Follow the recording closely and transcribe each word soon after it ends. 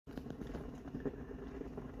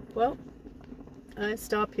Well, I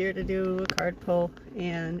stopped here to do a card pull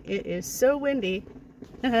and it is so windy.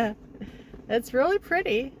 It's really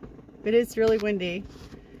pretty, but it's really windy.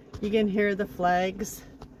 You can hear the flags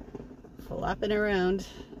flapping around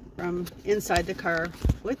from inside the car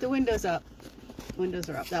with the windows up. Windows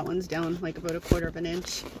are up. That one's down like about 1/4 of an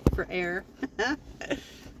inch for air.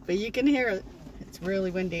 But you can hear it. It's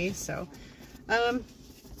really windy. So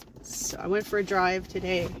I went for a drive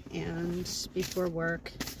today and before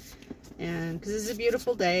work, and because it's a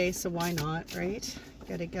beautiful day, so why not, right?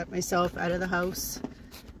 Gotta get myself out of the house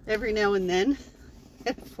every now and then.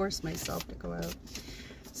 Gotta force myself to go out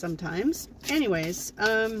sometimes. Anyways,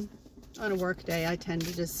 on a work day I tend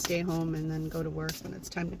to just stay home and then go to work when it's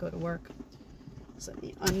time to go to work. So let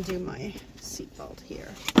me undo my seatbelt here.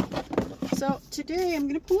 So today I'm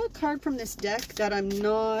going to pull a card from this deck that I'm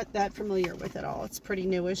not that familiar with at all. It's pretty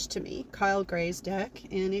newish to me. Kyle Gray's deck,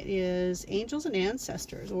 and it is Angels and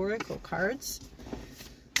Ancestors Oracle cards.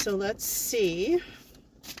 So let's see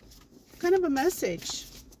what kind of a message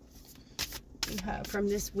we have from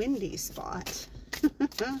this windy spot.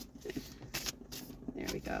 There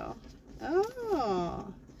we go.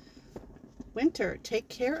 Oh, Winter, take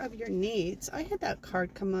care of your needs. I had that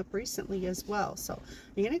card come up recently as well. So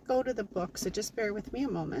I'm going to go to the book, so just bear with me a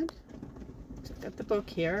moment. I've got the book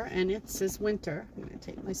here, and it says Winter. I'm going to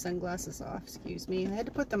take my sunglasses off, excuse me. I had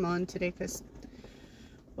to put them on today because,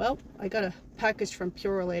 well, I got a package from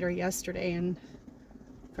Purolator yesterday and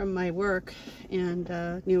from my work and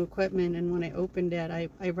new equipment, and when I opened it,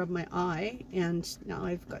 I rubbed my eye, and now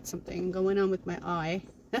I've got something going on with my eye.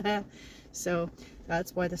 So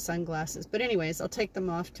that's why the sunglasses. But anyways, I'll take them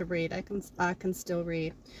off to read. I can still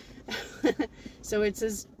read. So it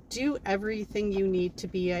says, do everything you need to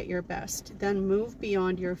be at your best, then move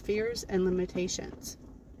beyond your fears and limitations.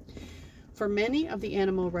 For many of the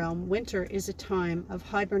animal realm, winter is a time of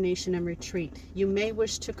hibernation and retreat. You may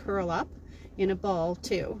wish to curl up in a ball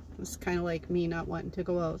too. It's kind of like me not wanting to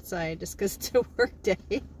go outside just because it's a work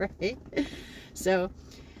day, right? So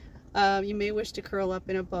you may wish to curl up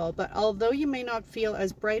in a ball, but although you may not feel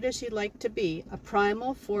as bright as you'd like to be, a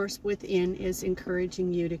primal force within is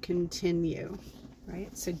encouraging you to continue,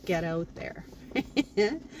 right? So get out there.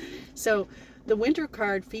 So the winter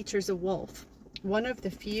card features a wolf, one of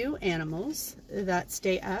the few animals that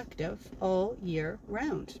stay active all year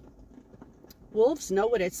round. Wolves know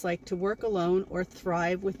what it's like to work alone or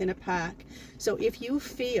thrive within a pack. So if you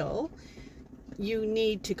feel you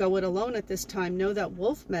need to go it alone at this time, know that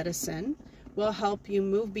wolf medicine will help you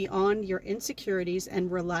move beyond your insecurities and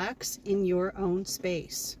relax in your own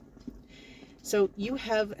space. So you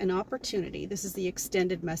have an opportunity. This is the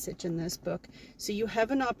extended message in this book. So you have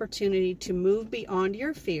an opportunity to move beyond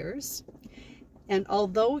your fears. And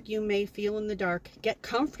although you may feel in the dark, get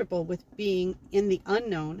comfortable with being in the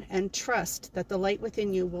unknown and trust that the light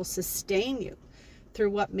within you will sustain you through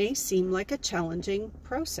what may seem like a challenging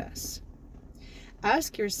process.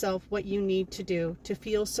 Ask yourself what you need to do to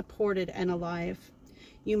feel supported and alive.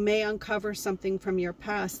 You may uncover something from your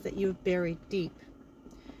past that you've buried deep.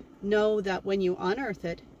 Know that when you unearth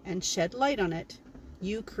it and shed light on it,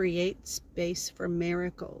 you create space for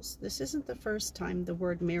miracles. This isn't the first time the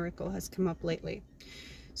word miracle has come up lately.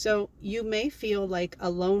 So you may feel like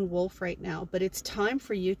a lone wolf right now, but it's time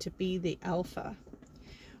for you to be the alpha.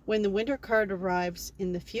 When the winter card arrives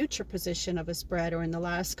in the future position of a spread or in the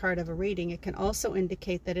last card of a reading, it can also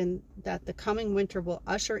indicate that the coming winter will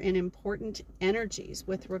usher in important energies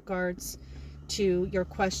with regards to your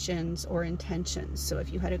questions or intentions. So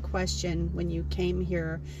if you had a question when you came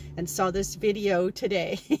here and saw this video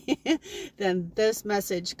today, then this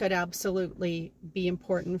message could absolutely be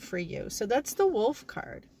important for you. So that's the wolf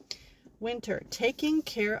card. Winter, taking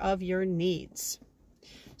care of your needs.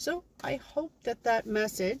 So I hope that that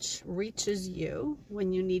message reaches you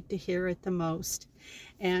when you need to hear it the most.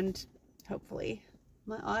 And hopefully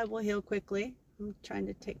my eye will heal quickly. I'm trying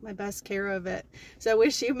to take my best care of it. So I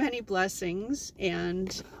wish you many blessings,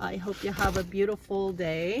 and I hope you have a beautiful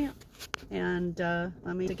day. And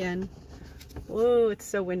let me again. Ooh, it's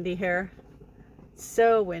so windy here.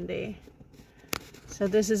 So windy. So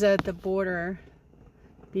this is at the border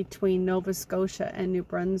between Nova Scotia and New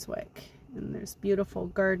Brunswick. And there's beautiful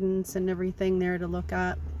gardens and everything there to look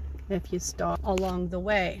at if you stop along the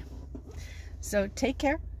way. So take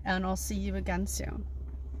care, and I'll see you again soon.